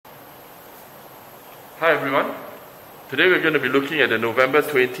Hi everyone. Today we're going to be looking at the November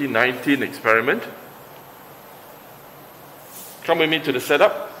 2019 experiment. Come with me to the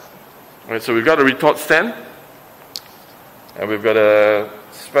setup. Alright, so we've got a retort stand and we've got a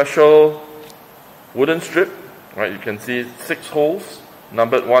special wooden strip. Right, you can see 6 holes,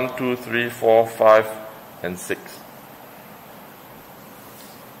 numbered 1, 2, 3, 4, 5 and 6.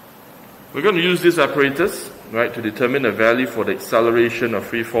 We're going to use this apparatus, right, to determine a value for the acceleration of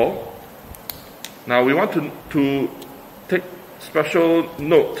free fall. Now we want to take special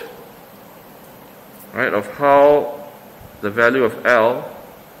note, right, of how the value of L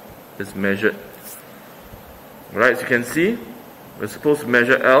is measured. Right, as you can see, we're supposed to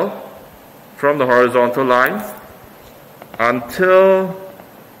measure L from the horizontal line until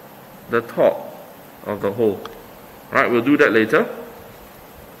the top of the hole. Right, we'll do that later.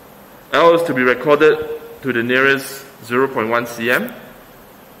 L is to be recorded to the nearest 0.1 cm.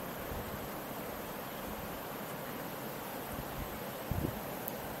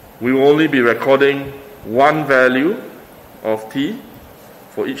 We will only be recording one value of T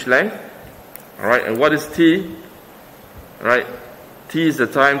for each length. Alright, and what is T? Right, T is the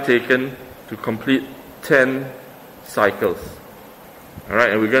time taken to complete 10 cycles. Alright,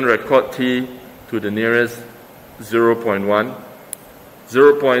 and we're going to record T to the nearest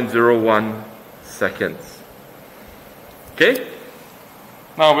 0.01 seconds. Okay?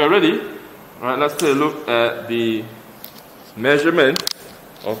 Now we're ready. Alright, let's take a look at the measurement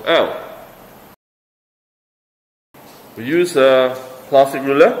of L. We use a plastic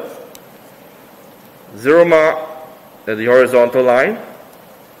ruler, 0 mark at the horizontal line,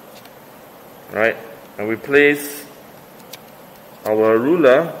 right, and we place our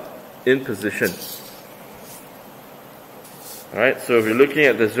ruler in position. Alright, so if you're looking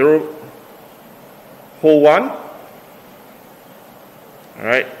at the hole 1,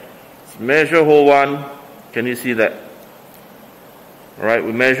 alright, let's measure hole 1. Can you see that? Alright,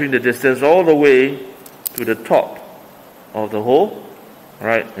 we're measuring the distance all the way to the top of the hole.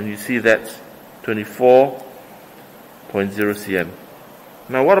 Alright, and you see that's 24.0 cm.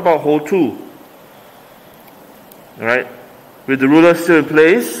 Now what about hole 2? Alright, with the ruler still in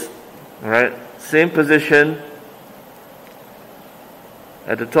place, alright, same position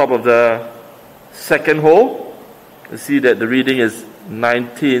at the top of the second hole. You see that the reading is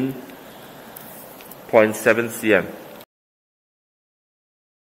 19.7 cm.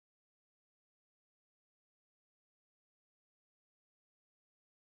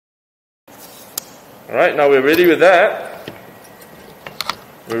 Alright, now we're ready with that.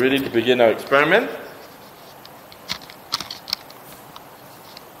 We're ready to begin our experiment.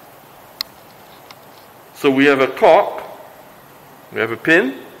 So we have a cork, we have a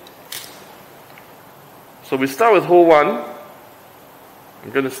pin. So we start with hole 1.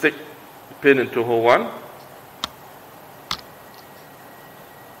 I'm going to stick the pin into hole 1.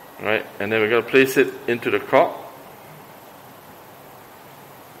 Alright, and then we're going to place it into the cork.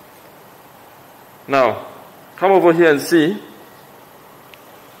 Now, come over here and see.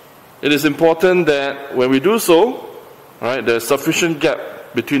 It is important that when we do so, right, there's sufficient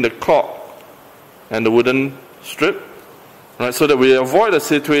gap between the cork and the wooden strip, right, so that we avoid a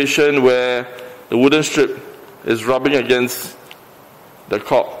situation where the wooden strip is rubbing against the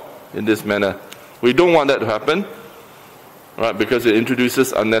cork in this manner. We don't want that to happen, right, because it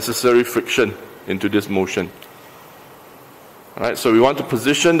introduces unnecessary friction into this motion. Right, so we want to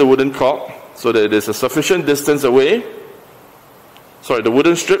position the wooden cork so that it is a sufficient distance away, the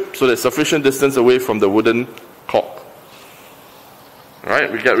wooden strip, so that it's sufficient distance away from the wooden cork.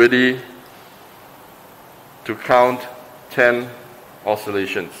 Alright, we get ready to count 10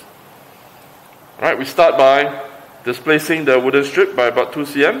 oscillations. Alright, we start by displacing the wooden strip by about 2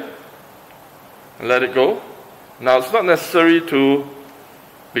 cm and let it go. Now it's not necessary to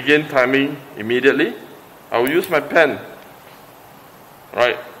begin timing immediately. I will use my pen,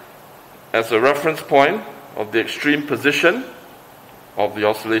 right, as a reference point of the extreme position of the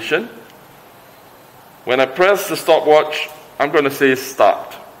oscillation. When I press the stopwatch, I'm going to say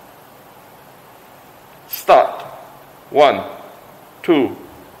start. Start. 1, 2,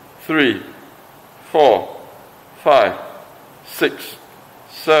 3, 4, 5, 6,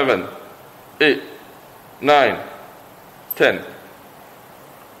 7, 8, 9, 10.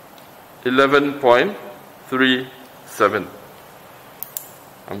 11.37.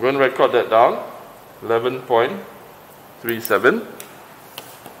 I'm going to record that down. 11.37.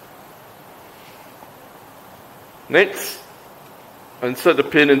 Next, insert the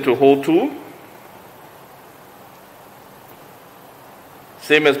pin into hole 2.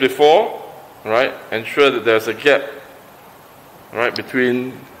 Same as before, right? Ensure that there's a gap, right,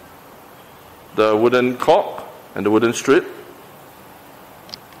 between the wooden cork and the wooden strip.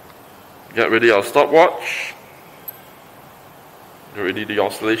 Get ready our stopwatch. Get ready the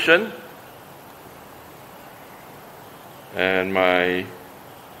oscillation. And my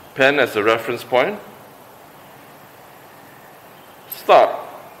pen as a reference point. Start.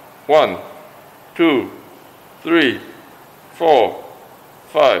 1, 2, 3, 4,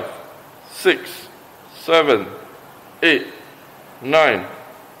 5, 6, 7, 8, 9,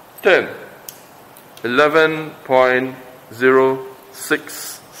 10,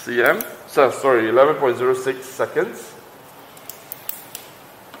 11.06 cm. Sorry, 11.06 seconds.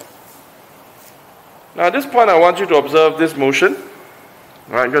 Now at this point I want you to observe this motion.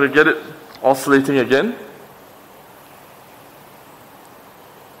 Alright, I'm going to get it oscillating again.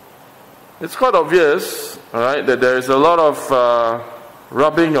 It's quite obvious, alright, that there is a lot of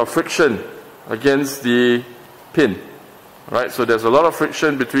rubbing or friction against the pin. Alright, so there's a lot of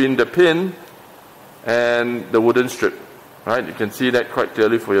friction between the pin and the wooden strip. Alright, you can see that quite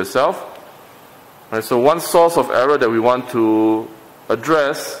clearly for yourself. Alright, so one source of error that we want to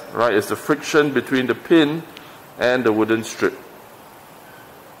address, right, is the friction between the pin and the wooden strip.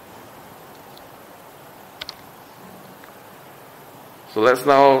 So let's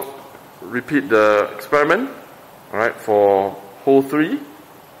now repeat the experiment, alright, for hole 3.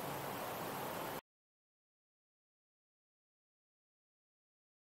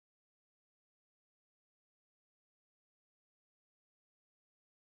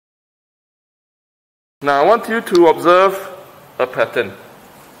 Now I want you to observe a pattern.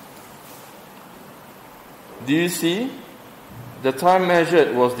 Do you see? The time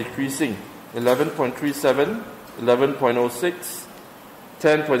measured was decreasing. 11.37, 11.06,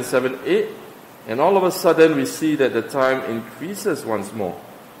 10.78, and all of a sudden we see that the time increases once more.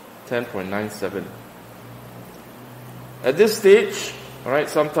 10.97. At this stage, alright,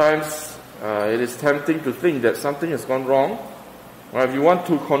 sometimes it is tempting to think that something has gone wrong. Alright, if you want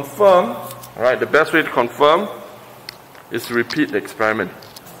to confirm, alright, the best way to confirm is to repeat the experiment.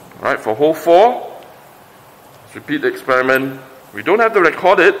 Alright, for hole 4, let's repeat the experiment. We don't have to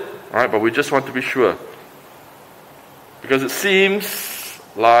record it, alright, but we just want to be sure. Because it seems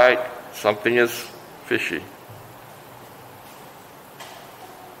like something is fishy.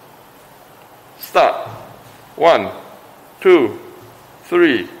 Start. 1, 2,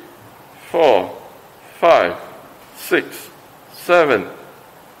 3, 4, 5, 6, 7,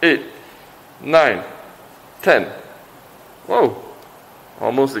 8, 9, 10. Whoa,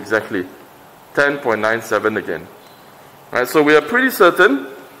 almost exactly. 10.97 again. Right, so we are pretty certain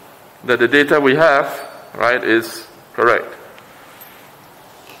that the data we have, right, is correct.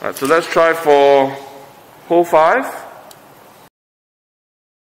 Right, so let's try for hole 5.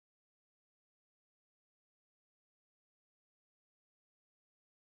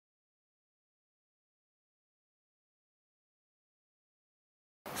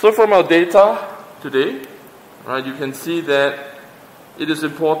 So from our data today, right, you can see that it is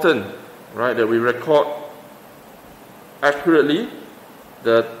important, right, that we record accurately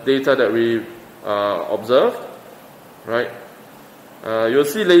the data that we observed, right. You'll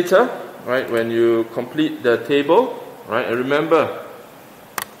see later, right, when you complete the table, right, and remember,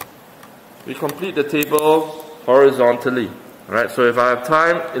 we complete the table horizontally, right. So if I have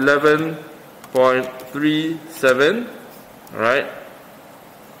time 11.37, right,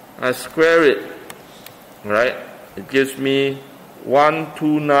 I square it, right, it gives me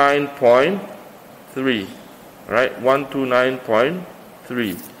 129.3, right,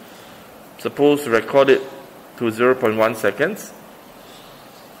 129.3. Suppose to record it to 0.1 seconds.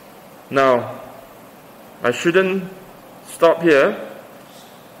 Now, I shouldn't stop here,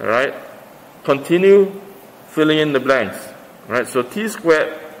 alright, continue filling in the blanks, right, so t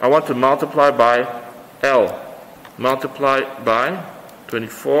squared, I want to multiply by L, multiply by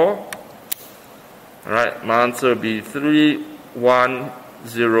 24, alright, my answer will be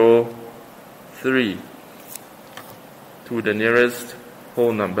 3103 to the nearest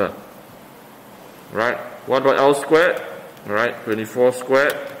whole number, right. What about L squared? Alright, 24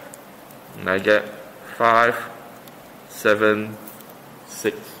 squared, and I get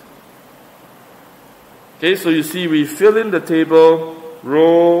 576. Okay, so you see we fill in the table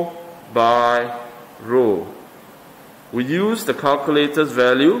row by row. We use the calculator's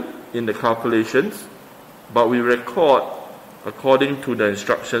value in the calculations, but we record according to the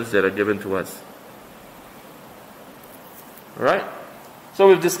instructions that are given to us. Alright? So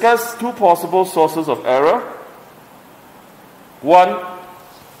we've discussed two possible sources of error. One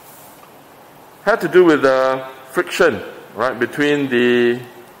had to do with the friction, right, between the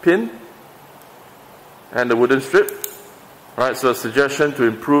pin and the wooden strip. Right, so a suggestion to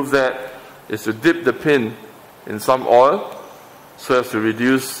improve that is to dip the pin in some oil so as to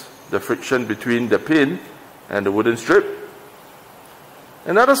reduce the friction between the pin and the wooden strip.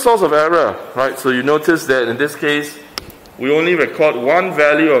 Another source of error, right? So you notice that in this case, we only record one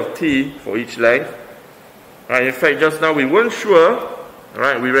value of t for each length. Right? In fact, just now we weren't sure,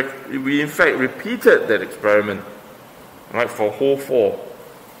 right? We in fact repeated that experiment, right, for hole 4.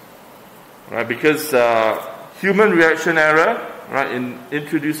 Right? Because human reaction error, right,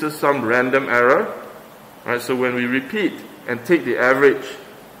 introduces some random error. Right? So when we repeat and take the average,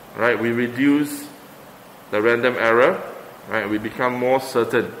 right, we reduce the random error, right? We become more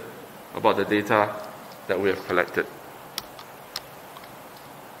certain about the data that we have collected.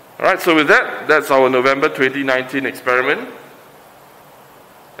 Alright, so with that, that's our November 2019 experiment.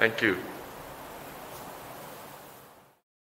 Thank you.